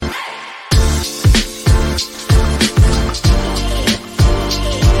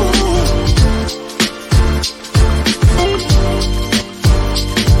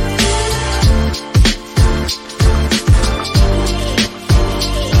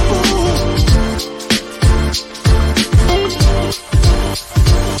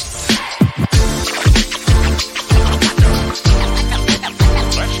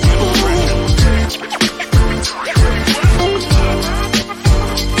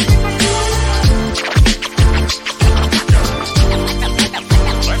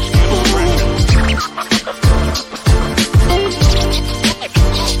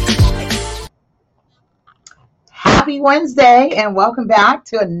Wednesday, and welcome back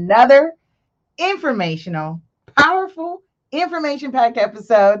to another informational, powerful, information packed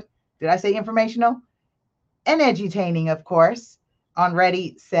episode. Did I say informational? And edutaining, of course, on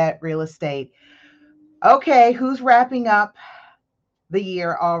Ready, Set, Real Estate. Okay, who's wrapping up the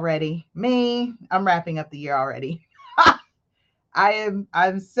year already? Me. I'm wrapping up the year already.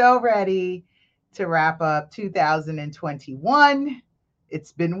 I'm so ready to wrap up 2021.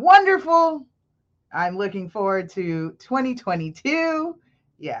 It's been wonderful. I'm looking forward to 2022.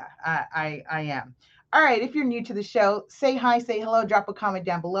 Yeah, I am. All right, if you're new to the show, say hi, say hello, drop a comment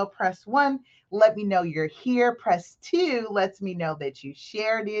down below, press one, let me know you're here. Press two, lets me know that you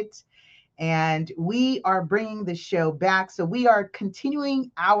shared it. And we are bringing the show back. So we are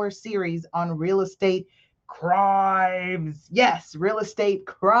continuing our series on real estate crimes. Yes, real estate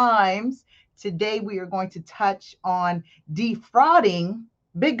crimes. Today we are going to touch on defrauding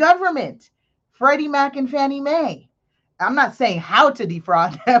big government, Freddie Mac and Fannie Mae. I'm not saying how to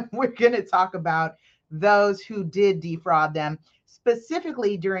defraud them. We're going to talk about those who did defraud them,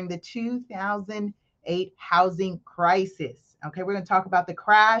 specifically during the 2008 housing crisis. Okay, we're going to talk about the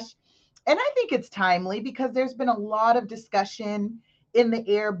crash. And I think it's timely because there's been a lot of discussion in the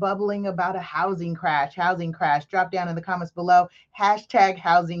air bubbling about a housing crash. Housing crash. Drop down in the comments below. Hashtag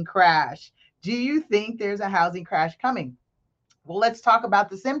housing crash. Do you think there's a housing crash coming? Well, let's talk about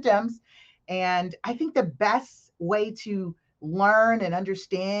the symptoms. And I think the best way to learn and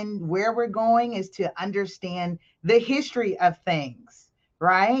understand where we're going is to understand the history of things,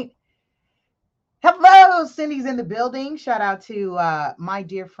 right? Hello, Cindy's in the building. Shout out to my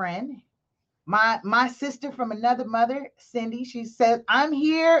dear friend, my sister from another mother, Cindy. She said, I'm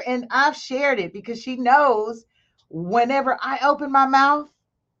here and I've shared it because she knows whenever I open my mouth,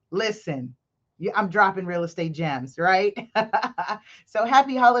 listen, I'm dropping real estate gems, right? So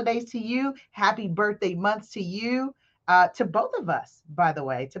happy holidays to you. Happy birthday months to you, to both of us, by the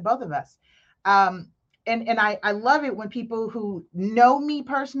way, to both of us. Um, and I love it when people who know me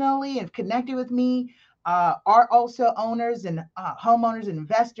personally and connected with me are also owners and homeowners and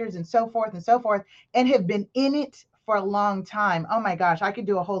investors and so forth, and have been in it for a long time. Oh my gosh, I could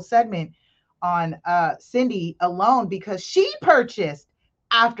do a whole segment on Cindy alone because she purchased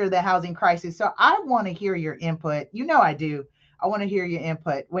after the housing crisis. So I want to hear your input. You know I do. I want to hear your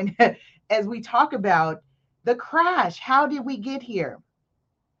input when as we talk about the crash. How did we get here?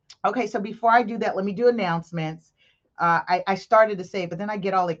 Okay, so before I do that, let me do announcements. I started to say, but then I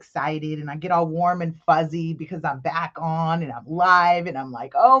get all excited and I get all warm and fuzzy because I'm back on and I'm live and I'm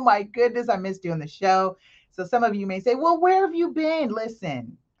like, oh my goodness, I miss doing the show. So some of you may say, well, where have you been?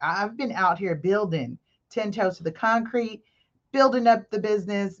 Listen, I've been out here building 10 toes to the concrete, building up the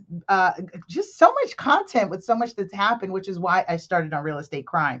business, just so much content with so much that's happened, which is why I started on real estate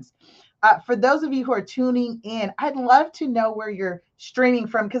crimes. For those of you who are tuning in, I'd love to know where you're streaming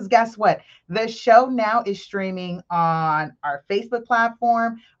from because guess what? The show now is streaming on our Facebook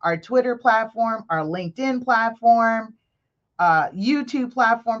platform, our Twitter platform, our LinkedIn platform, YouTube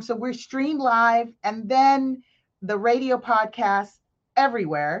platform. So we're streamed live and then the radio podcast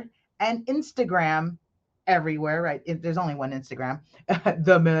everywhere and Instagram everywhere, right? There's only one Instagram,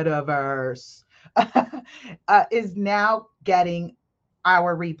 the metaverse, is now getting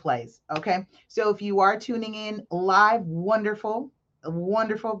our replays. Okay. So if you are tuning in live, wonderful,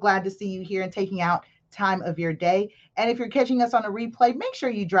 wonderful. Glad to see you here and taking out time of your day. And if you're catching us on a replay, make sure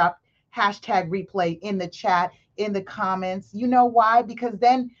you drop hashtag replay in the chat, in the comments. You know why? Because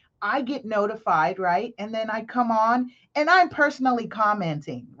then I get notified, right? And then I come on and I'm personally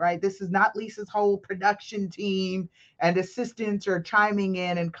commenting, right? This is not Lisa's whole production team and assistants are chiming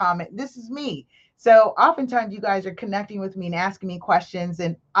in and comment. This is me. So oftentimes you guys are connecting with me and asking me questions,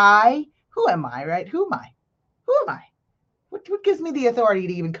 and who am I, right? Who am I? Who am I? What gives me the authority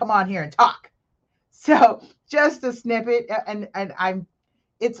to even come on here and talk? So just a snippet, and I'm.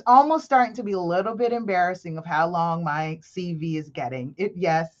 It's almost starting to be a little bit embarrassing of how long my CV is getting.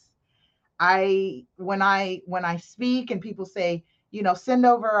 Yes, when I speak and people say, send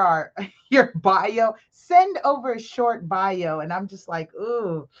over our your bio, send over a short bio, and I'm just like,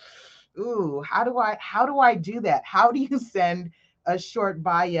 ooh, how do I do that? How do you send a short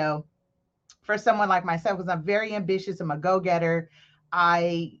bio for someone like myself? Because I'm very ambitious. I'm a go-getter.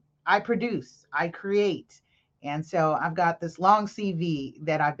 I produce, I create. And so I've got this long CV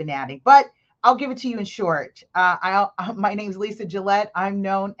that I've been adding. But I'll give it to you in short. My name is Lisa Gillette. I'm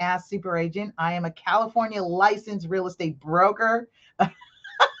known as Super Agent. I am a California licensed real estate broker.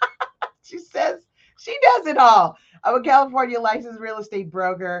 She says she does it all. I'm a California licensed real estate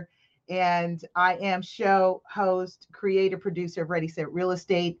broker, and I am show host, creator, producer of Ready Set Real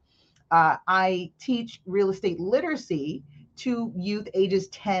Estate. I teach real estate literacy to youth ages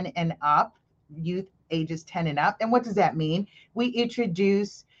 10 and up, youth ages 10 and up. And what does that mean? We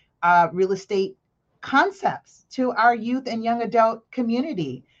introduce real estate concepts to our youth and young adult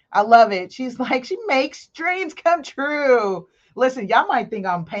community. I love it. She's like, she makes dreams come true. Listen, y'all might think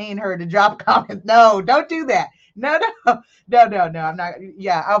I'm paying her to drop comments. No, don't do that. No, no, no. I'm not.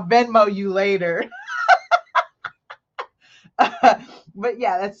 Yeah, I'll Venmo you later. But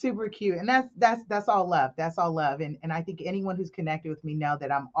yeah, that's super cute, and that's all love. That's all love, and I think anyone who's connected with me know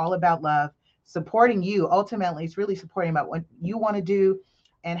that I'm all about love, supporting you. Ultimately, it's really supporting about what you want to do,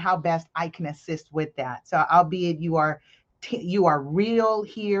 and how best I can assist with that. So, albeit you are real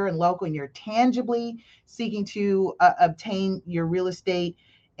here and local, and you're tangibly seeking to obtain your real estate.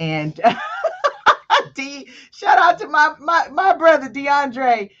 And D, shout out to my brother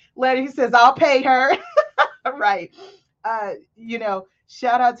DeAndre. He says I'll pay her. Right.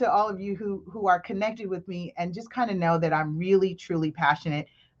 Shout out to all of you who are connected with me and just kind of know that I'm really truly passionate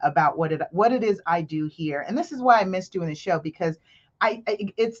about what it is I do here. And this is why I miss doing the show, because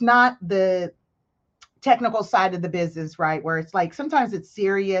it's not the technical side of the business, right? Where it's like sometimes it's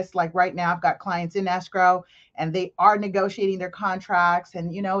serious. Like right now, I've got clients in escrow and they are negotiating their contracts.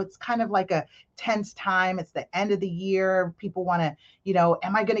 And, it's kind of like a tense time. It's the end of the year. People want to,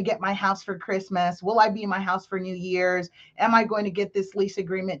 am I going to get my house for Christmas? Will I be in my house for New Year's? Am I going to get this lease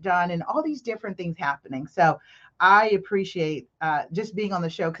agreement done? And all these different things happening. So I appreciate just being on the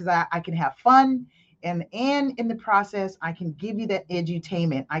show, because I can have fun. And in the process, I can give you that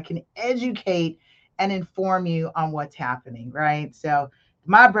edutainment. I can educate and inform you on what's happening, right? So,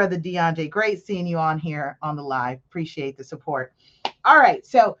 my brother DeAndre, great seeing you on here on the live. Appreciate the support. All right,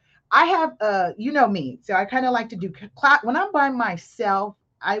 so I have, you know me, so I kind of like to do class when I'm by myself.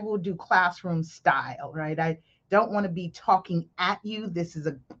 I will do classroom style, right? I don't want to be talking at you. This is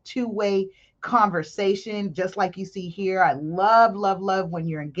a two-way conversation, just like you see here. I love, love, love when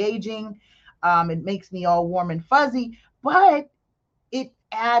you're engaging. It makes me all warm and fuzzy, but it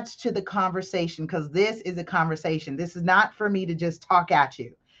adds to the conversation, because this is a conversation. This is not for me to just talk at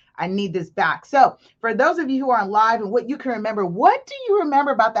you. I need this back. So for those of you who are on live and what you can remember, what do you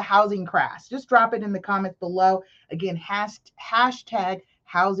remember about the housing crash? Just drop it in the comments below. Again, hashtag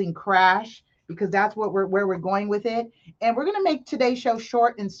housing crash, because that's where we're going with it. And we're going to make today's show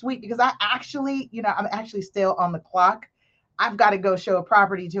short and sweet, because I'm actually still on the clock. I've got to go show a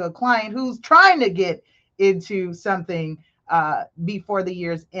property to a client who's trying to get into something before the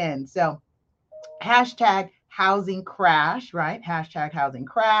year's end. So hashtag housing crash, right? Hashtag housing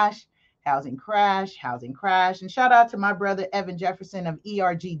crash, housing crash, housing crash. And shout out to my brother, Evan Jefferson of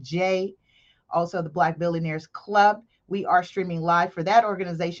ERGJ, also the Black Billionaires Club. We are streaming live for that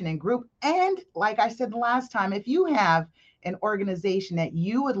organization and group. And like I said the last time, if you have an organization that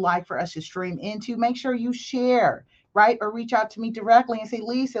you would like for us to stream into, make sure you share, right? Or reach out to me directly and say,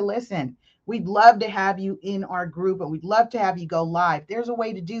 Lisa, listen, we'd love to have you in our group, and we'd love to have you go live. There's a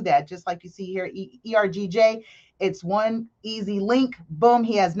way to do that, just like you see here, ERGJ. It's one easy link. Boom,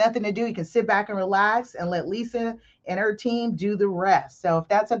 he has nothing to do. He can sit back and relax and let Lisa and her team do the rest. So if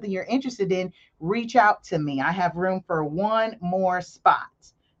that's something you're interested in, reach out to me. I have room for one more spot.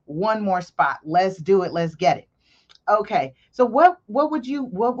 One more spot. Let's do it. Let's get it. Okay. So what would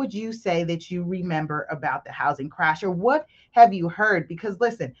you say that you remember about the housing crash, or what have you heard? Because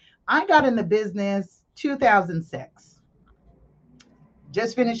listen, I got in the business 2006.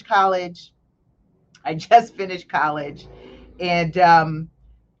 Just finished college. I just finished college, and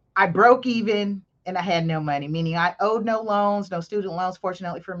I broke even, and I had no money, meaning I owed no loans, no student loans,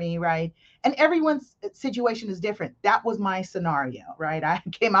 fortunately for me, right? And everyone's situation is different. That was my scenario, right? I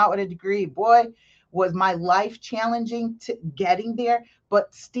came out with a degree. Boy, was my life challenging to getting there,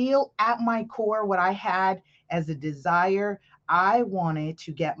 but still at my core, what I had as a desire, I wanted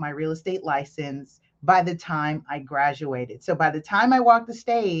to get my real estate license by the time I graduated. So by the time I walked the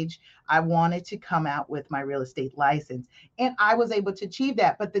stage, I wanted to come out with my real estate license. And I was able to achieve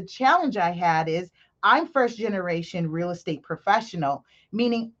that. But the challenge I had is I'm first generation real estate professional,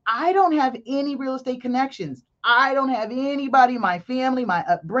 meaning I don't have any real estate connections. I don't have anybody, my family, my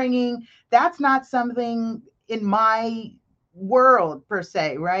upbringing. That's not something in my world per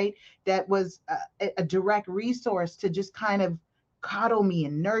se, right? That was a direct resource to just kind of coddle me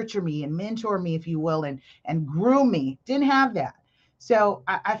and nurture me and mentor me, if you will, and groom me. Didn't have that. So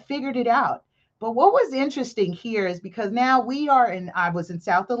I figured it out. But what was interesting here is because now I was in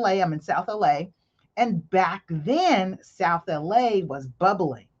South LA, I'm in South LA. And back then, South LA was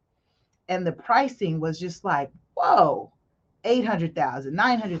bubbling. And the pricing was just like, whoa, 800,000,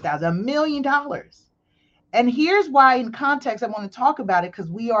 900,000, $1 million. And here's why, in context, I want to talk about it, because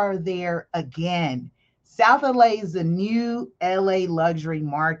we are there again. South LA is the new LA luxury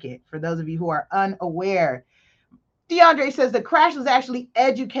market. For those of you who are unaware, DeAndre says the crash was actually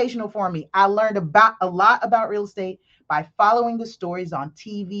educational for me. I learned about a lot about real estate by following the stories on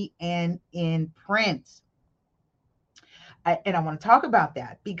TV and in print. And I want to talk about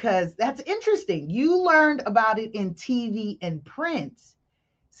that because that's interesting. You learned about it in TV and print.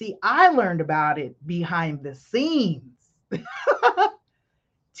 See, I learned about it behind the scenes.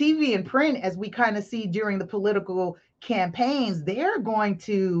 TV and print, as we kind of see during the political campaigns, they're going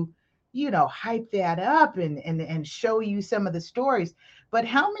to, hype that up and show you some of the stories. But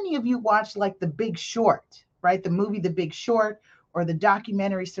how many of you watched like The Big Short, right? The movie The Big Short, or the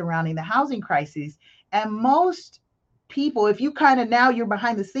documentary surrounding the housing crisis? And most people, if you kind of, now you're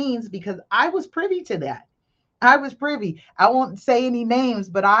behind the scenes, because I was privy to that. I was privy. I won't say any names,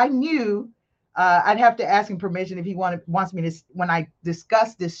 but I knew. I'd have to ask him permission if he wants me to, when I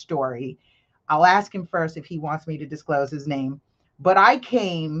discuss this story, I'll ask him first if he wants me to disclose his name. But I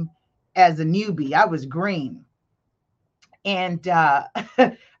came as a newbie. I was green. And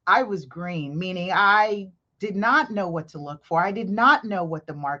I was green, meaning I did not know what to look for. I did not know what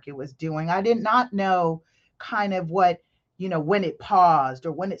the market was doing. I did not know kind of what, when it paused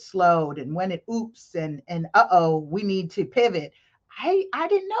or when it slowed and when it oops and uh-oh, we need to pivot. I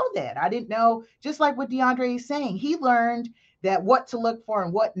didn't know that. I didn't know, just like what DeAndre is saying, he learned that what to look for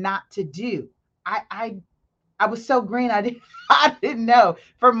and what not to do. I was so green. I didn't know,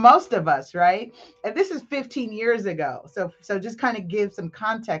 for most of us, right? And this is 15 years ago. So just kind of give some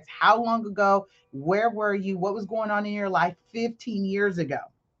context. How long ago? Where were you? What was going on in your life 15 years ago?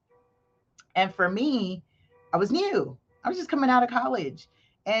 And for me, I was new. I was just coming out of college,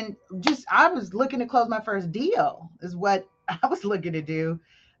 and just I was looking to close my first deal is what I was looking to do.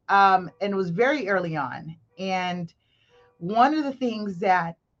 And it was very early on. And one of the things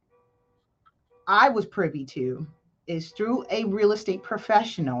that I was privy to is through a real estate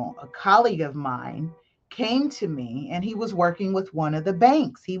professional, a colleague of mine came to me, and he was working with one of the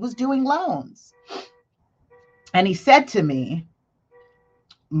banks. He was doing loans. And he said to me,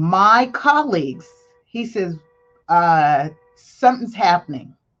 my colleagues, he says, something's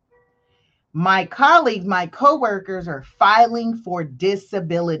happening. My colleagues, my coworkers are filing for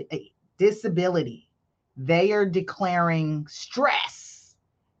disability. They are declaring stress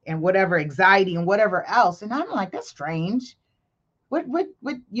and whatever, anxiety and whatever else. And I'm like, that's strange. What,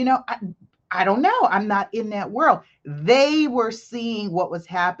 I don't know. I'm not in that world. They were seeing what was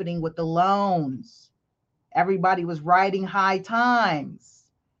happening with the loans. Everybody was writing high times,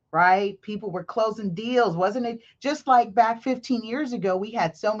 right? People were closing deals. Wasn't it just like back 15 years ago? We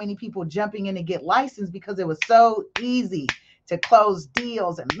had so many people jumping in to get licensed because it was so easy to close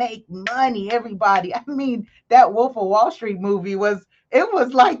deals and make money. Everybody, I mean, that Wolf of Wall Street movie was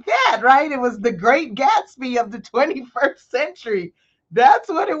like that, right? It was the Great Gatsby of the 21st century. That's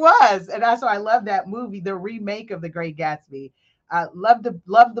what it was. And that's why I love that movie, the remake of the Great Gatsby. I love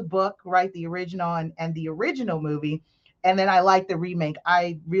the book, right? The original and the original movie. And then I like the remake.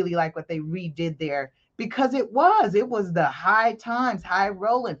 I really like what they redid there, because it was the high times, high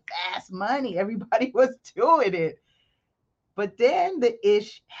rolling, fast money. Everybody was doing it. But then the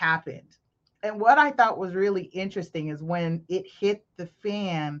ish happened. And what I thought was really interesting is when it hit the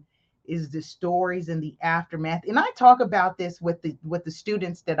fan is the stories and the aftermath. And I talk about this with the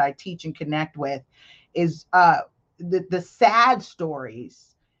students that I teach and connect with, is the sad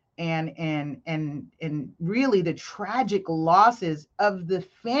stories and really the tragic losses of the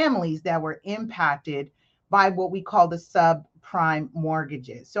families that were impacted by what we call the subprime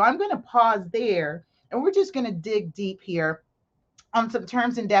mortgages. So I'm going to pause there, and we're just going to dig deep here on some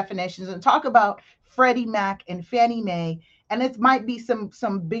terms and definitions and talk about Freddie Mac and Fannie Mae. And it might be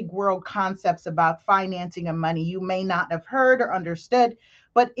some big world concepts about financing and money you may not have heard or understood.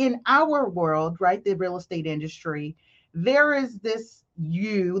 But in our world, right, the real estate industry, there is this,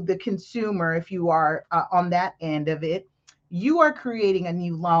 you, the consumer, if you are on that end of it, you are creating a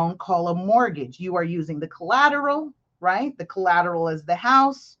new loan called a mortgage. You are using the collateral, right? The collateral is the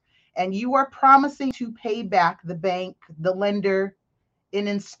house, and you are promising to pay back the bank, the lender, in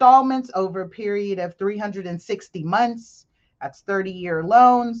installments over a period of 360 months. That's 30-year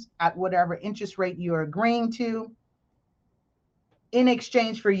loans at whatever interest rate you're agreeing to, in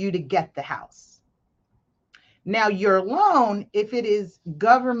exchange for you to get the house. Now, your loan, if it is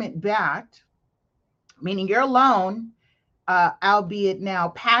government backed, meaning your loan, albeit now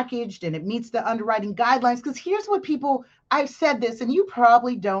packaged and it meets the underwriting guidelines, because here's what people, I've said this and you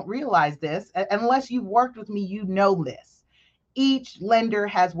probably don't realize this unless you've worked with me, you know this. Each lender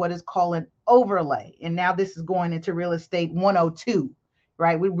has what is called an overlay. And now this is going into real estate 102,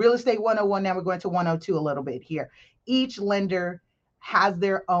 right? With real estate 101, now we're going to 102 a little bit here. Each lender has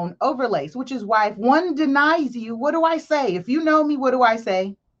their own overlays, which is why if one denies you, what do I say? If you know me, what do I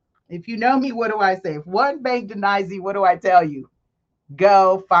say? If you know me, what do I say? If one bank denies you, what do I tell you?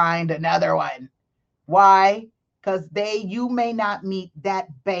 Go find another one. Why? Because you may not meet that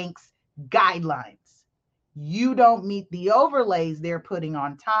bank's guidelines. You don't meet the overlays they're putting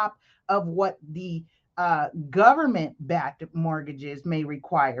on top of what the government backed mortgages may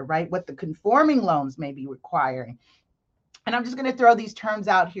require, right? What the conforming loans may be requiring. And I'm just going to throw these terms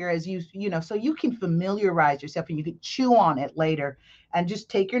out here as so you can familiarize yourself and you can chew on it later and just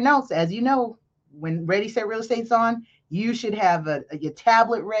take your notes. As you know, when Ready Set Real Estate's on, you should have your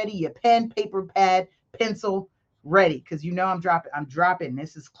tablet ready, your pen, paper, pad, pencil ready, because I'm dropping.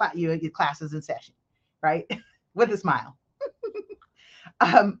 This is your classes in session, right? With a smile.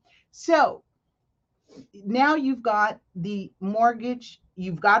 So now you've got the mortgage,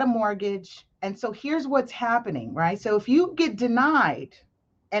 you've got a mortgage. And so here's what's happening, right? So if you get denied,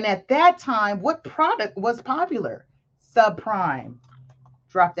 and at that time, what product was popular? Subprime.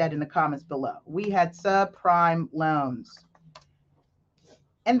 Drop that in the comments below. We had subprime loans.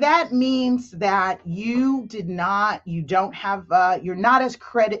 And that means that you're not as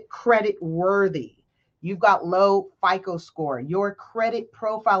credit worthy. You've got low FICO score. Your credit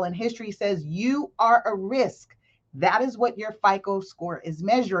profile and history says you are a risk. That is what your FICO score is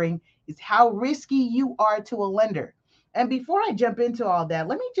measuring, is how risky you are to a lender. And before I jump into all that,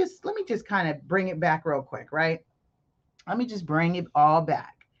 let me just kind of bring it back real quick, right? Let me just bring it all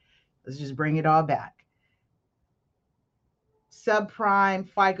back. Let's just bring it all back. Subprime,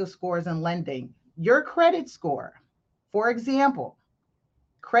 FICO scores, and lending. Your credit score, for example,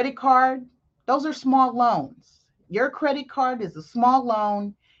 credit card, those are small loans. Your credit card is a small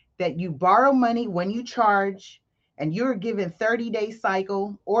loan that you borrow money when you charge, and you're given 30-day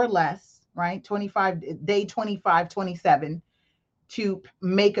cycle or less, right? 25, 27 to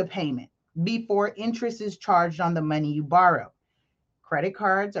make a payment before interest is charged on the money you borrow. Credit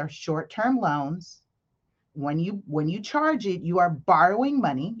cards are short-term loans. When you charge it, you are borrowing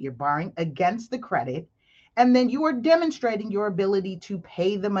money, you're borrowing against the credit, and then you are demonstrating your ability to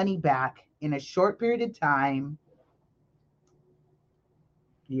pay the money back in a short period of time.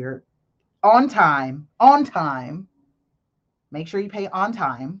 You're on time. Make sure you pay on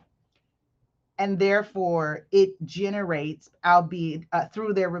time. And therefore, it generates, albeit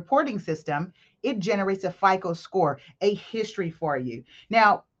through their reporting system, it generates a FICO score, a history for you.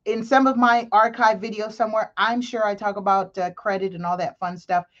 Now, in some of my archive videos somewhere, I'm sure I talk about credit and all that fun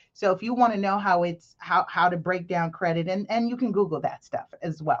stuff. So if you want to know how to break down credit, and you can Google that stuff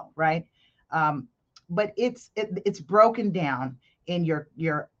as well, right? But it's broken down in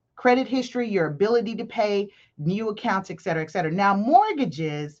your credit history, your ability to pay, new accounts, et cetera, et cetera. Now,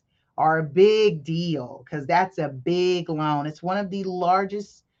 mortgages are a big deal because that's a big loan. It's one of the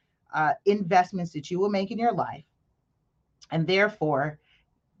largest investments that you will make in your life. And therefore,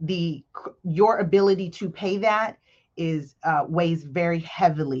 your ability to pay that is weighs very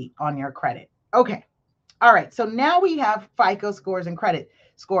heavily on your credit. Okay. All right. So now we have FICO scores and credit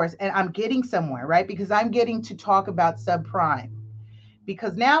scores, and I'm getting somewhere, right? Because I'm getting to talk about subprime,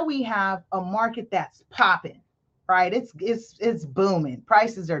 because now we have a market that's popping, right? It's booming.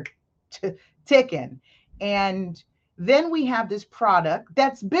 Prices are ticking. And then we have this product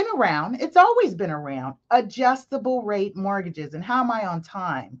that's been around. It's always been around, adjustable rate mortgages. And how am I on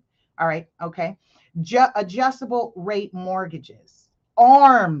time? All right. Okay. Adjustable rate mortgages.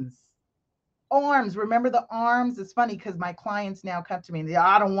 ARMs. Remember the ARMs? It's funny because my clients now come to me and they,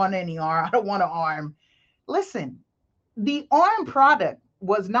 I don't want any ARM. I don't want an ARM. Listen, the ARM product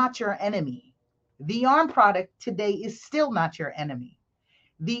was not your enemy. The ARM product today is still not your enemy.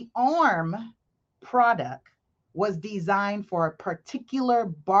 The ARM product was designed for a particular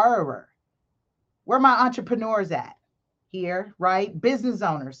borrower. Where are my entrepreneurs at? Here, right? Business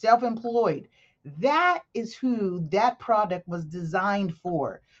owners, self-employed. That is who that product was designed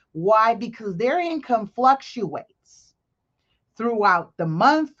for. Why? Because their income fluctuates throughout the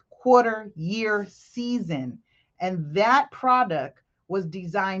month, quarter, year, season. And that product was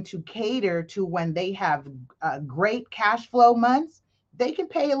designed to cater to when they have great cash flow months, they can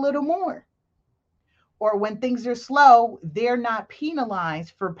pay a little more. Or when things are slow, they're not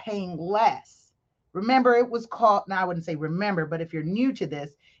penalized for paying less. Remember, it was called, now I wouldn't say remember, but if you're new to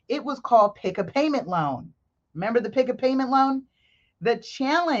this, it was called pick a payment loan. Remember the pick a payment loan? The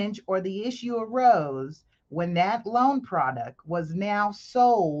challenge or the issue arose when that loan product was now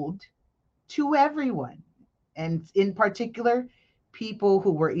sold to everyone. And in particular, people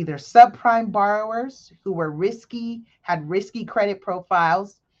who were either subprime borrowers, who were risky, had risky credit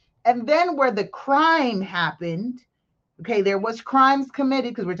profiles. And then where the crime happened, okay, there was crimes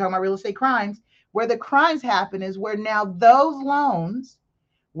committed because we're talking about real estate crimes. Where the crimes happen is where now those loans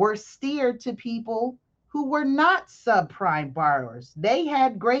were steered to people who were not subprime borrowers. They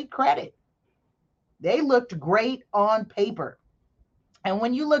had great credit. They looked great on paper. And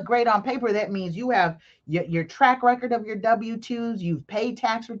when you look great on paper, that means you have your track record of your W-2s, you've paid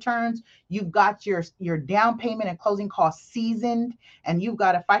tax returns, you've got your down payment and closing costs seasoned, and you've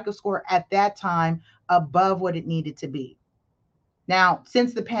got a FICO score at that time above what it needed to be. Now,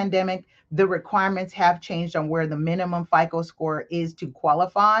 since the pandemic, the requirements have changed on where the minimum FICO score is to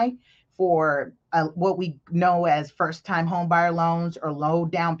qualify for what we know as first-time homebuyer loans or low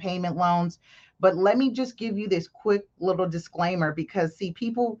down payment loans. But let me just give you this quick little disclaimer because, see,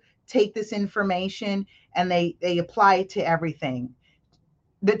 people take this information and they apply it to everything.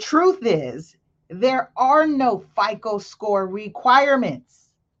 The truth is, there are no FICO score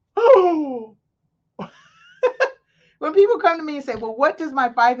requirements. Oh, when people come to me and say, well, what does my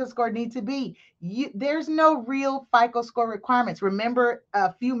FICO score need to be? There's no real FICO score requirements. Remember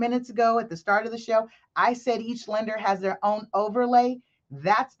a few minutes ago at the start of the show, I said each lender has their own overlay.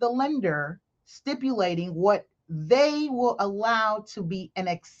 That's the lender stipulating what they will allow to be an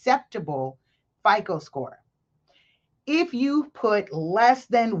acceptable FICO score. If you put less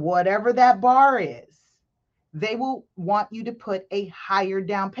than whatever that bar is, they will want you to put a higher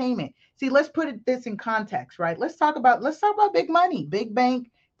down payment. See, let's put this in context, right? Let's talk about big money. Big bank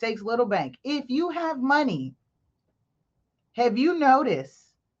takes little bank. If you have money, have you noticed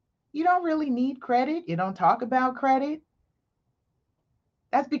you don't really need credit? You don't talk about credit.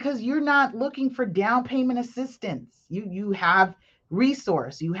 That's because you're not looking for down payment assistance. You have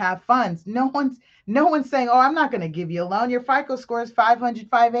resource, you have funds. No one's saying, "Oh, I'm not going to give you a loan. Your FICO score is 500,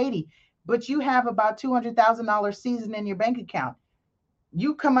 580." But you have about $200,000 seasoned in your bank account.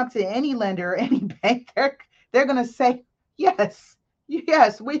 You come up to any lender or any bank, they're going to say, yes,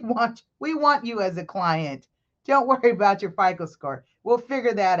 we want you as a client. Don't worry about your FICO score. We'll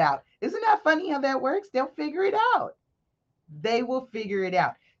figure that out. Isn't that funny how that works? They'll figure it out. They will figure it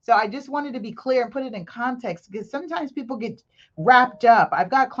out. So I just wanted to be clear and put it in context because sometimes people get wrapped up. I've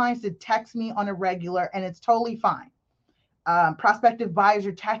got clients that text me on a regular and it's totally fine. Prospective buyers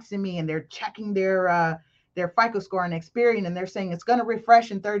are texting me and they're checking their FICO score and Experian, and they're saying it's going to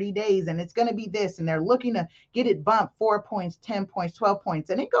refresh in 30 days and it's going to be this, and they're looking to get it bumped 4 points, 10 points, 12 points,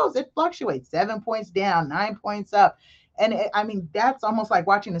 and it fluctuates 7 points down, 9 points up. And I mean, that's almost like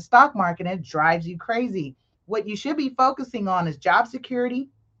watching the stock market, and it drives you crazy. What you should be focusing on is job security,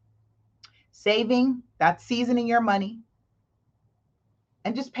 saving, that's seasoning your money,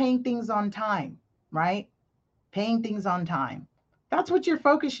 and just paying things on time, right? Paying things on time. That's what your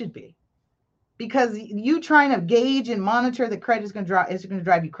focus should be. Because you trying to gauge and monitor the credit is going to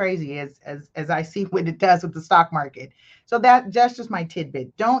drive you crazy as I see what it does with the stock market. So that's just my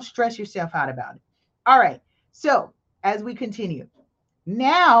tidbit. Don't stress yourself out about it. All right. So as we continue,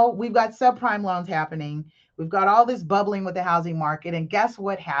 now we've got subprime loans happening. We've got all this bubbling with the housing market. And guess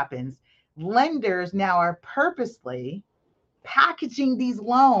what happens? Lenders now are purposely packaging these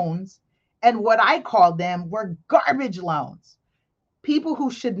loans, and what I called them were garbage loans. People who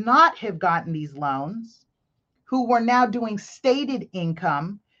should not have gotten these loans, who were now doing stated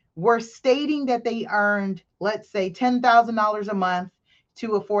income, were stating that they earned, let's say, $10,000 a month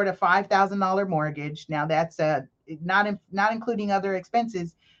to afford a $5,000 mortgage. Now that's not including other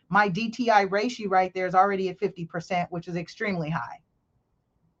expenses. My DTI ratio right there is already at 50%, which is extremely high.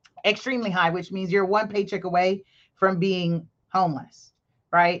 Extremely high, which means you're one paycheck away from being homeless,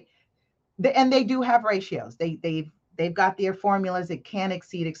 right? And they do have ratios. They've got their formulas that can't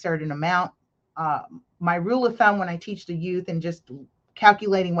exceed a certain amount. My rule of thumb when I teach the youth and just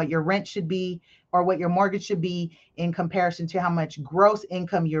calculating what your rent should be or what your mortgage should be in comparison to how much gross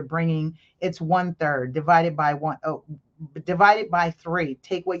income you're bringing, it's 1/3 divided by 3.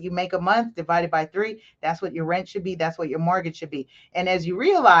 Take what you make a month, divided by 3. That's what your rent should be. That's what your mortgage should be. And as you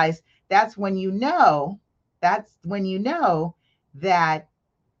realize, that's when you know that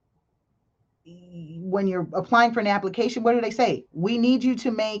when you're applying for an application, what do they say? We need you to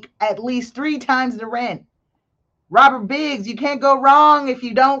make at least 3 times the rent. Robert Biggs, you can't go wrong if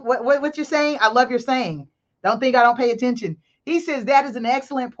you don't. What you're saying? I love your saying. Don't think I don't pay attention. He says that is an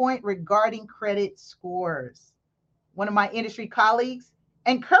excellent point regarding credit scores. One of my industry colleagues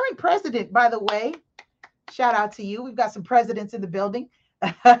and current president, by the way, shout out to you. We've got some presidents in the building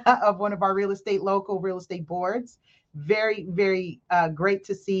of one of our local real estate boards. Very, very great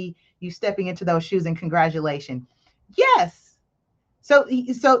to see you stepping into those shoes, and congratulations. Yes. So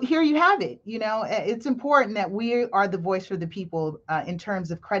here you have it. It's important that we are the voice for the people in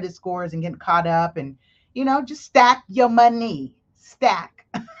terms of credit scores and getting caught up, and just stack your money, stack,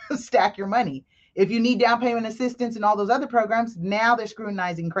 stack your money. If you need down payment assistance and all those other programs, now they're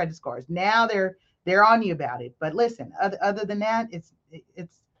scrutinizing credit scores. Now they're on you about it. But listen, other than that, it's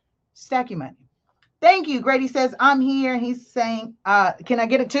stack your money. Thank you. Grady says, I'm here. He's saying, can I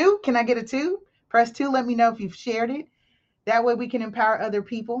get a two? Can I get a two? Press two. Let me know if you've shared it. That way we can empower other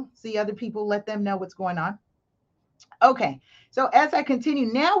people, see other people, let them know what's going on. Okay. So as I continue,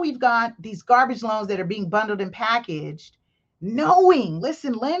 now we've got these garbage loans that are being bundled and packaged,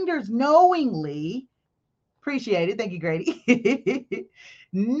 listen, lenders knowingly, appreciate it. Thank you, Grady.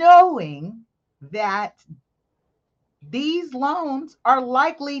 Knowing that these loans are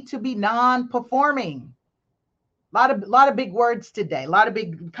likely to be non-performing. Lot of big words today, a lot of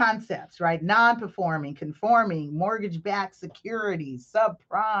big concepts, right? Non-performing, conforming, mortgage-backed securities,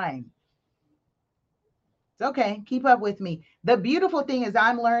 subprime. It's okay. Keep up with me. The beautiful thing is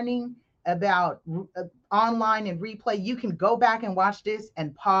I'm learning about online and replay. You can go back and watch this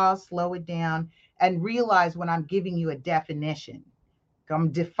and pause, slow it down, and realize when I'm giving you a definition.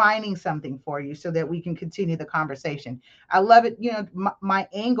 I'm defining something for you so that we can continue the conversation. I love it. My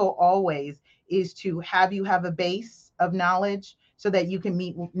angle always is to have you have a base of knowledge so that you can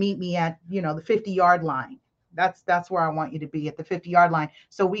meet me at, the 50-yard line. That's where I want you to be, at the 50-yard line,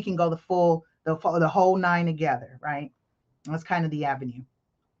 so we can go the whole nine together, right? That's kind of the avenue.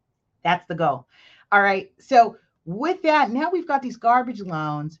 That's the goal. All right. So with that, now we've got these garbage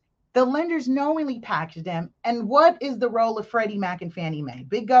loans. The lenders knowingly package them. And what is the role of Freddie Mac and Fannie Mae?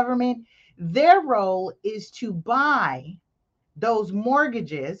 Big government. Their role is to buy those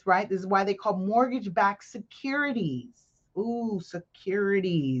mortgages, right? This is why they call mortgage-backed securities. Ooh,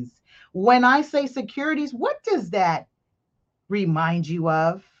 securities. When I say securities, what does that remind you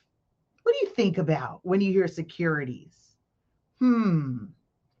of? What do you think about when you hear securities?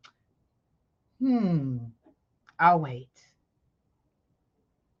 I'll wait.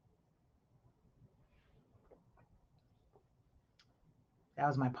 That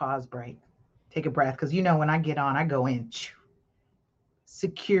was my pause break. Take a breath, because when I get on, I go in.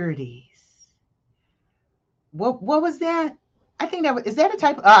 Securities. What was that? I think is that a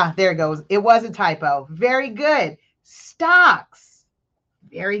typo? There it goes. It was a typo. Very good. Stocks.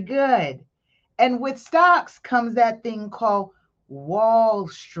 Very good. And with stocks comes that thing called Wall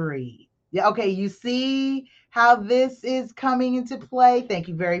Street. Yeah, okay, you see how this is coming into play? Thank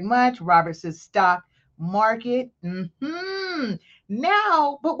you very much. Robert says stock market.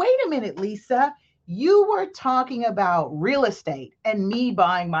 Now, but wait a minute, Lisa. You were talking about real estate and me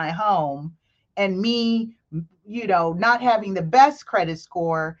buying my home and me, not having the best credit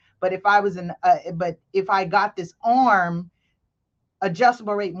score. But if I got this ARM,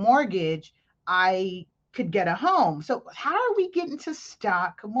 adjustable rate mortgage, I could get a home. So how are we getting to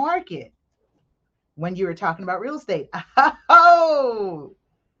stock market when you were talking about real estate? Oh,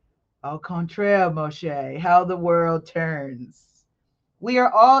 au contraire, Moshe, how the world turns. We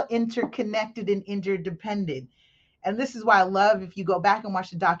are all interconnected and interdependent. And this is why I love, if you go back and watch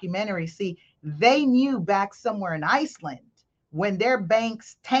the documentary, see, they knew back somewhere in Iceland when their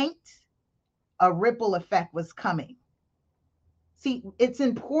banks tanked, a ripple effect was coming. See, it's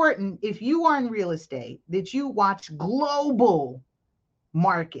important, if you are in real estate, that you watch global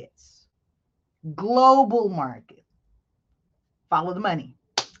markets. Global market. Follow the money.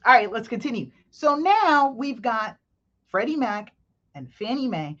 All right, let's continue. So now we've got Freddie Mac and Fannie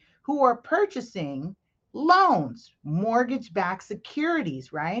Mae who are purchasing loans, mortgage-backed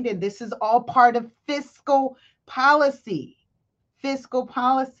securities, right? And this is all part of fiscal policy. Fiscal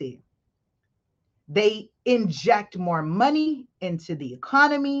policy. They inject more money into the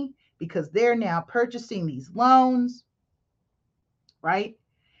economy because they're now purchasing these loans, right?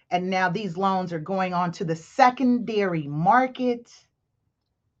 And now these loans are going on to the secondary market,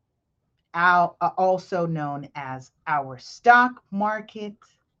 also known as our stock market.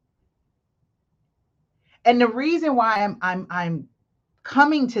 And the reason why I'm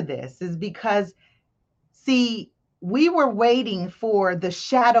coming to this is because, see, we were waiting for the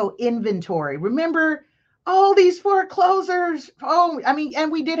shadow inventory. Remember all these foreclosures?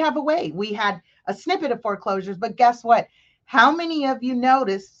 And we did have a wait. We had a snippet of foreclosures, but guess what? How many of you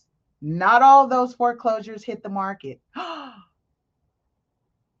noticed not all those foreclosures hit the market?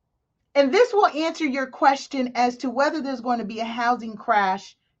 And this will answer your question as to whether there's going to be a housing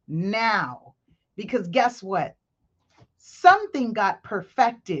crash now. Because guess what? Something got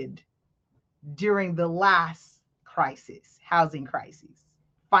perfected during the last crisis, housing crises,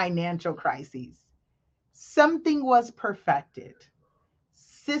 financial crises. Something was perfected.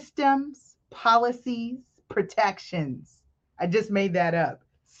 Systems, policies, protections. I just made that up.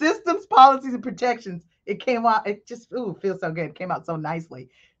 Systems, policies, and protections. It came out, it just feels so good. It came out so nicely.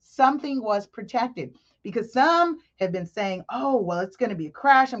 Something was protected because some have been saying, oh, well, it's going to be a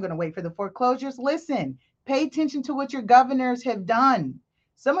crash. I'm going to wait for the foreclosures. Listen, pay attention to what your governors have done.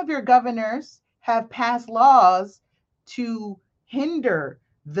 Some of your governors have passed laws to hinder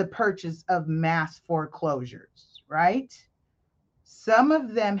the purchase of mass foreclosures, right? Some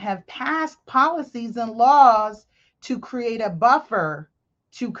of them have passed policies and laws to create a buffer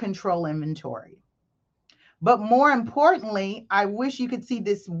to control inventory. But more importantly, I wish you could see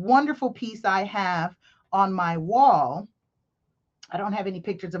this wonderful piece I have on my wall. I don't have any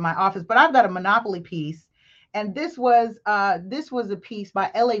pictures in my office, but I've got a Monopoly piece. And this was a piece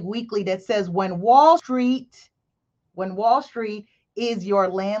by LA Weekly that says when Wall Street is your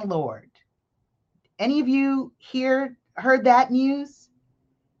landlord. Any of you here heard that news?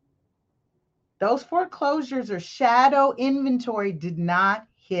 Those foreclosures or shadow inventory did not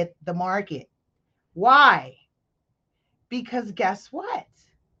hit the market. Why? Because guess what?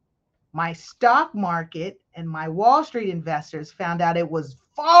 My stock market and my Wall Street investors found out it was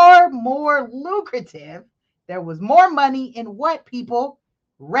far more lucrative. There was more money in what, people?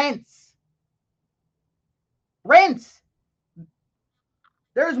 Rents. Rents.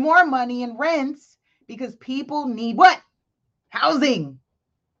 There's more money in rents because people need what? Housing.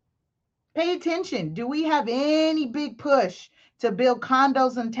 Pay attention. Do we have any big push to build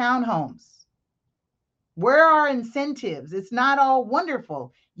condos and townhomes? Where are incentives? It's not all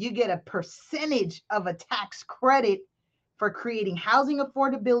wonderful. You get a percentage of a tax credit for creating housing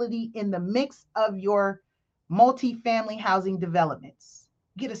affordability in the mix of your multifamily housing developments.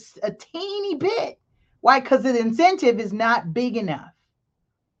 Get a teeny bit. Why? Because the incentive is not big enough.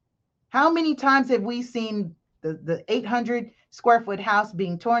 How many times have we seen the 800 square foot house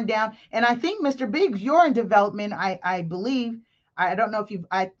being torn down? And I think, Mr. Biggs, you're in development, I believe. I don't know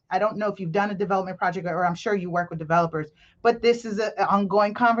if you've done a development project, or I'm sure you work with developers, but this is an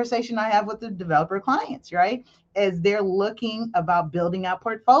ongoing conversation I have with the developer clients, right? As they're looking about building out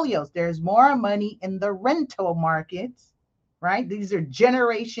portfolios. There's more money in the rental markets, right? These are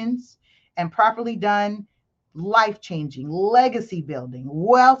generations, and properly done, life-changing, legacy building,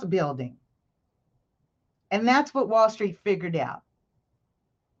 wealth building. And that's what Wall Street figured out.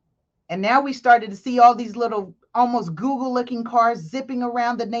 And now we started to see all these little almost Google-looking cars zipping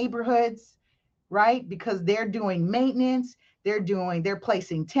around the neighborhoods, right? Because they're doing maintenance, they're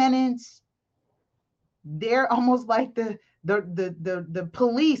placing tenants. They're almost like the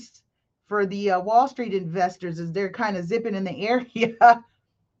police for the Wall Street investors, as they're kind of zipping in the area.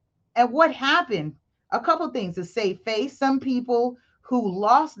 And what happened? A couple of things to save face. Some people who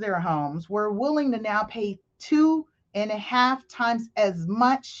lost their homes were willing to now pay 2.5 times as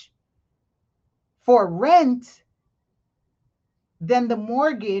much for rent than the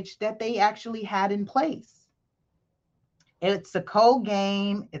mortgage that they actually had in place. It's a cold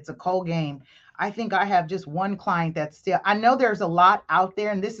game. It's a cold game. I think I have just one client that's still, I know there's a lot out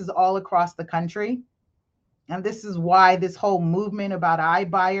there, and this is all across the country. And this is why this whole movement about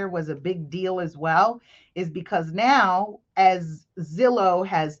iBuyer was a big deal as well, is because now, as Zillow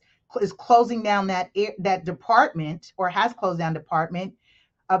is closing down that department, or has closed down department,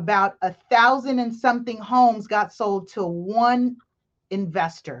 about 1,000 and something homes got sold to one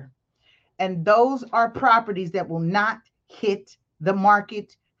investor. And those are properties that will not hit the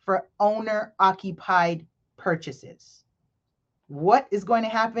market for owner-occupied purchases. What is going to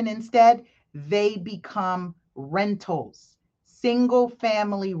happen instead? They become rentals, single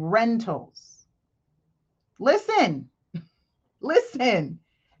family rentals. Listen.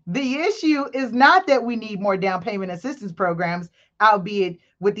 The issue is not that we need more down payment assistance programs, albeit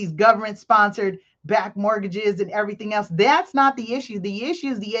with these government sponsored back mortgages and everything else. That's not the issue. The issue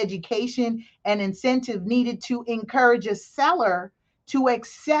is the education and incentive needed to encourage a seller to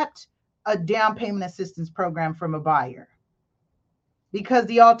accept a down payment assistance program from a buyer. Because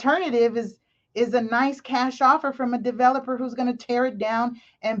the alternative is a nice cash offer from a developer who's going to tear it down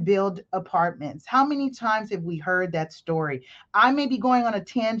and build apartments. How many times have we heard that story? I may be going on a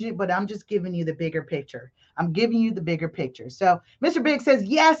tangent, but I'm just giving you the bigger picture. I'm giving you the bigger picture. So Mr. Big says,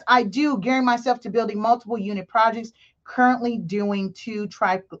 yes, I do gearing myself to building multiple unit projects, currently doing 2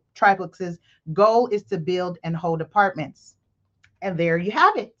 triplexes. Goal is to build and hold apartments. And there you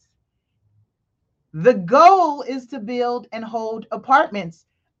have it. The goal is to build and hold apartments.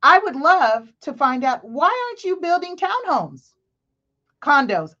 I would love to find out, why aren't you building townhomes,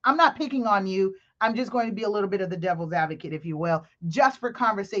 condos? I'm not picking on you. I'm just going to be a little bit of the devil's advocate, if you will, just for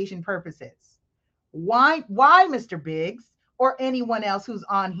conversation purposes. Why, Mr. Biggs, or anyone else who's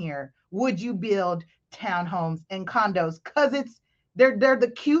on here, would you build townhomes and condos? Because they're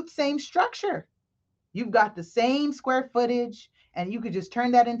the cute same structure. You've got the same square footage, and you could just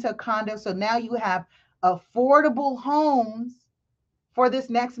turn that into a condo. So now you have affordable homes for this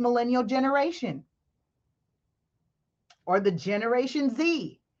next millennial generation or the Generation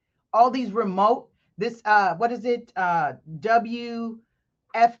Z. All these remote, this what is it? WFH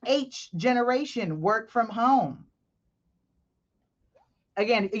generation, work from home.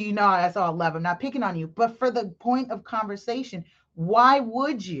 Again, you know, that's all I love. I'm not picking on you, but for the point of conversation, why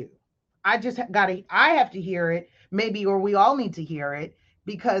would you? I have to hear it, maybe, or we all need to hear it,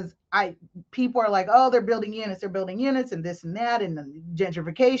 because people are like, oh, they're building units and this and that and the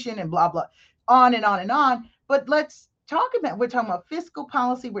gentrification and blah blah, on and on and on. But we're talking about fiscal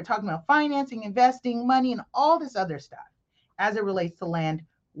policy, we're talking about financing, investing, money, and all this other stuff as it relates to land.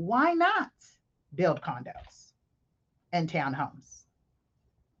 Why not build condos and townhomes?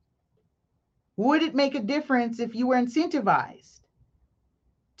 Would it make a difference if you were incentivized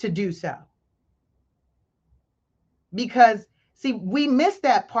to do so? Because, see, we missed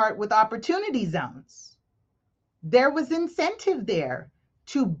that part with opportunity zones. There was incentive there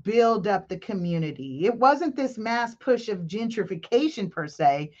to build up the community. It wasn't this mass push of gentrification per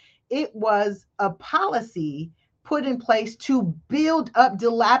se. It was a policy put in place to build up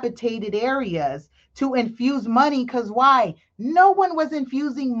dilapidated areas, to infuse money. Because why? No one was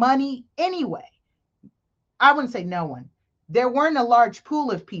infusing money anyway. I wouldn't say no one. There weren't a large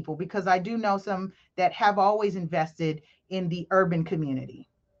pool of people, because I do know some that have always invested in the urban community.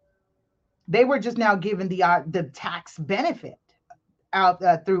 They were just now given the tax benefit out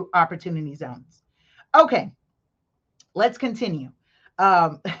through opportunity zones. Okay, let's continue.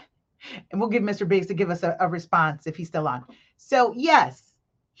 And we'll give Mr. Biggs to give us a response if he's still on. So yes,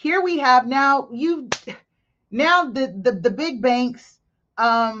 here we have now the big banks.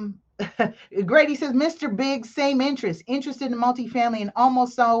 Grady says, Mr. Biggs, same interested in multifamily and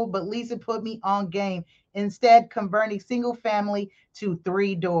almost sold, but Lisa put me on game. Instead, converting single family to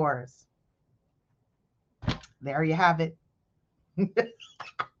 3 doors. There you have it.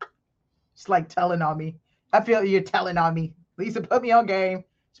 It's like telling on me. I feel you're telling on me. Lisa put me on game.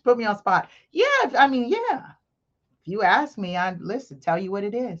 She put me on spot. Yeah, I mean, yeah. If you ask me, I listen, tell you what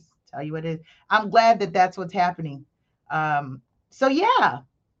it is. Tell you what it is. I'm glad that that's what's happening. So yeah.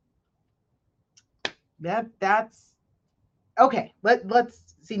 That's okay.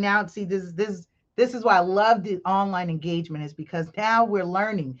 Let's see now. See, this is why I love the online engagement, is because now we're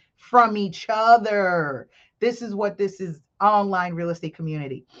learning from each other. This is what this is, online real estate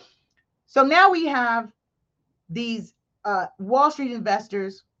community. So now we have these Wall Street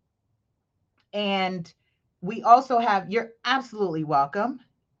investors, and we also have, you're absolutely welcome.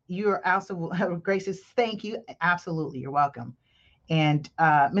 You're also, Grace says, thank you. Absolutely, you're welcome. And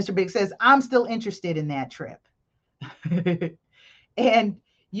Mr. Big says, I'm still interested in that trip. And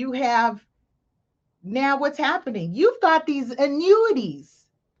you have now what's happening. You've got these annuities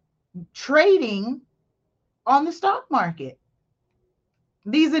trading on the stock market.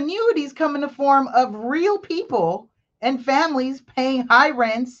 These annuities come in the form of real people and families paying high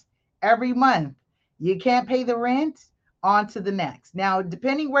rents every month. You can't pay the rent, on to the next. Now,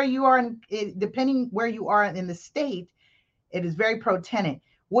 depending where you are in the state, it is very pro-tenant,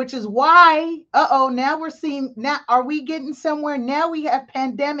 which is why, now we're seeing, now are we getting somewhere? Now we have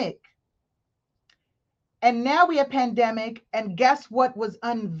pandemic. And guess what was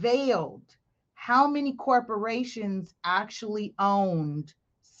unveiled? How many corporations actually owned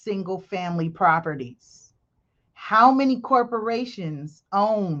single family properties? How many corporations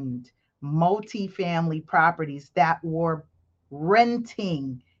owned multifamily properties that were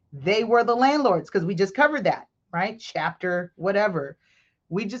renting? They were the landlords, because we just covered that, right? Chapter whatever.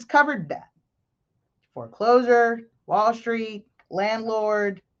 We just covered that. Foreclosure, Wall Street,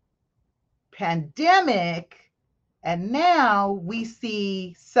 landlord, pandemic. And now we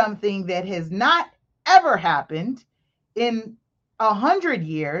see something that has not ever happened in 100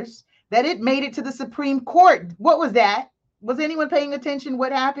 years, that it made it to the Supreme Court. What was that? Was anyone paying attention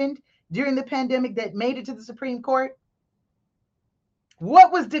what happened during the pandemic that made it to the Supreme Court?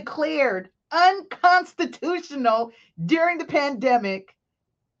 What was declared unconstitutional during the pandemic?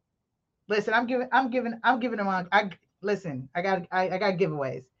 Listen, I'm giving them on. I got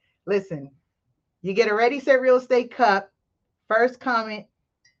giveaways. Listen. You get a Ready, Set, Real Estate cup. First comment,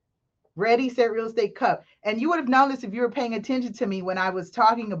 Ready, Set, Real Estate cup. And you would have known this if you were paying attention to me when I was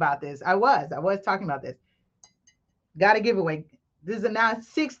talking about this. I was talking about this. Got a giveaway. There's a now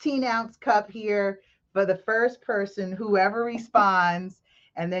 16-ounce cup here for the first person, whoever responds,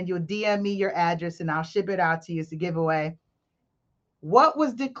 and then you'll DM me your address and I'll ship it out to you as a giveaway. What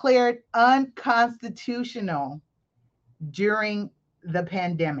was declared unconstitutional during the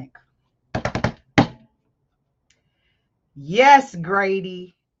pandemic? Yes,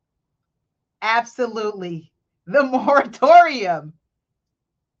 Grady. Absolutely. The moratorium.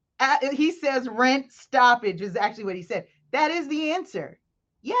 He says rent stoppage is actually what he said. That is the answer.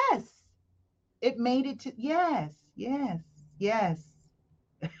 Yes. It made it to, yes, yes, yes.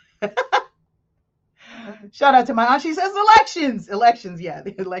 Shout out to my aunt. She says elections. Elections, yeah,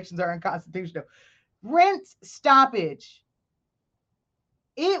 the elections are unconstitutional. Rent stoppage.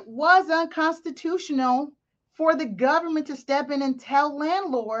 It was unconstitutional for the government to step in and tell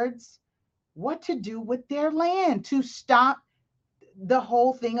landlords what to do with their land to stop the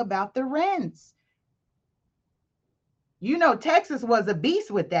whole thing about the rents. You know, Texas was a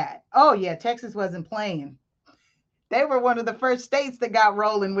beast with that. Oh, yeah, Texas wasn't playing. They were one of the first states that got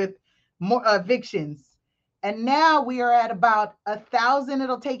rolling with more evictions. And now we are at about 1,000.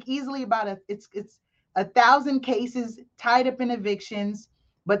 It'll take easily about it's 1,000 cases tied up in evictions,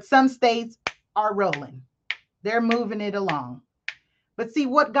 but some states are rolling. They're moving it along. But see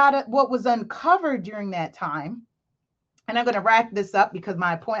what was uncovered during that time, and I'm going to wrap this up because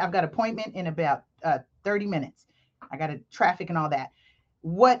I've got an appointment in about 30 minutes. I got traffic and all that.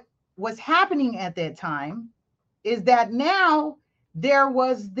 What was happening at that time is that now there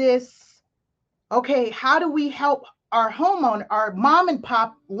was this, okay, how do we help our homeowner, our mom and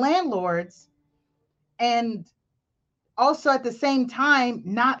pop landlords, and also at the same time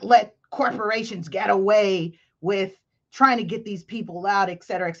not let corporations get away with trying to get these people out, et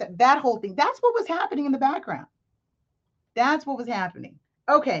cetera, et cetera. That whole thing. That's what was happening in the background. That's what was happening.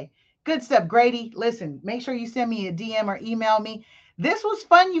 Okay, good stuff, Grady. Listen, make sure you send me a DM or email me. This was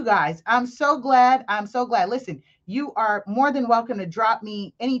fun, you guys. I'm so glad. I'm so glad. Listen, you are more than welcome to drop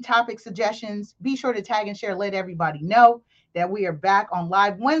me any topic suggestions. Be sure to tag and share. Let everybody know that we are back on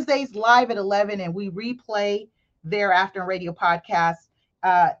live Wednesdays, live at 11, and we replay thereafter in radio podcasts.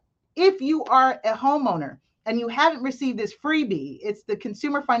 If you are a homeowner and you haven't received this freebie, it's the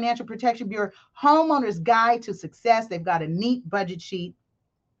Consumer Financial Protection Bureau Homeowner's Guide to Success. They've got a neat budget sheet.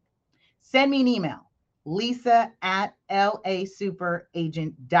 Send me an email,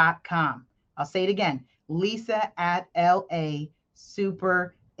 lisa@lasuperagent.com. I'll say it again,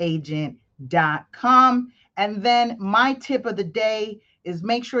 lisa@lasuperagent.com. And then my tip of the day is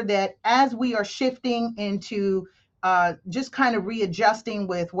make sure that as we are shifting into just kind of readjusting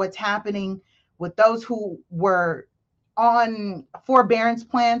with what's happening with those who were on forbearance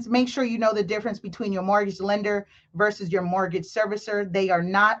plans, make sure you know the difference between your mortgage lender versus your mortgage servicer. They are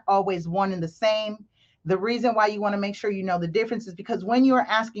not always one and the same. The reason why you want to make sure you know the difference is because when you are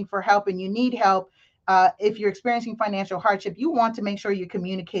asking for help and you need help, if you're experiencing financial hardship, you want to make sure you're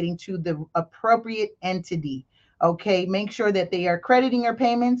communicating to the appropriate entity. Okay, make sure that they are crediting your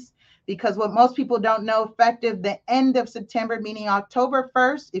payments, because what most people don't know, effective the end of September, meaning October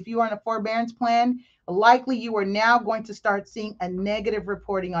 1st, if you are on a forbearance plan, likely you are now going to start seeing a negative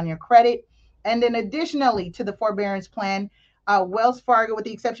reporting on your credit. And then additionally to the forbearance plan, Wells Fargo, with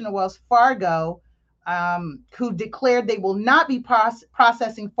the exception of Wells Fargo, who declared they will not be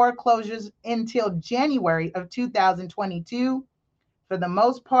processing foreclosures until January of 2022. For the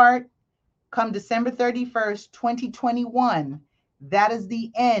most part, come December 31st, 2021, that is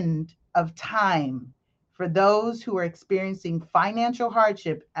the end of time for those who are experiencing financial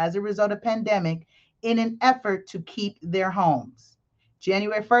hardship as a result of pandemic in an effort to keep their homes.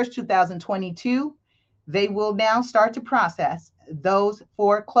 January 1st, 2022, they will now start to process those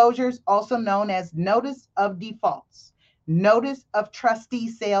foreclosures, also known as notice of defaults. Notice of trustee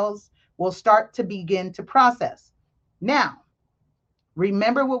sales will start to begin to process. Now,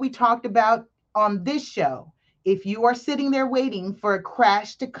 remember what we talked about on this show. If you are sitting there waiting for a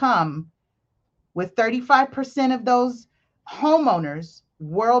crash to come, with 35% of those homeowners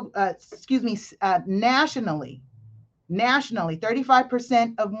nationally,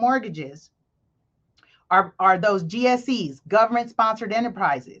 35% of mortgages are those GSEs, government-sponsored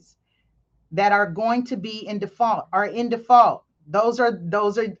enterprises, that are going to be in default, are in default. Those are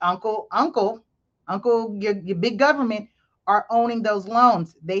uncle, your big government are owning those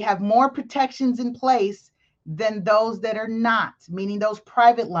loans. They have more protections in place than those that are not, meaning those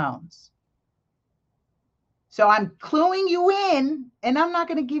private loans. So I'm cluing you in, and I'm not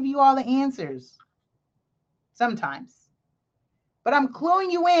going to give you all the answers sometimes, but I'm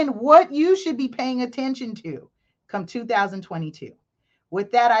cluing you in what you should be paying attention to come 2022.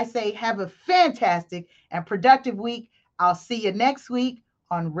 With that, I say have a fantastic and productive week. I'll see you next week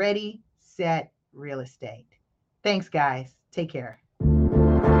on Ready, Set, Real Estate. Thanks, guys. Take care.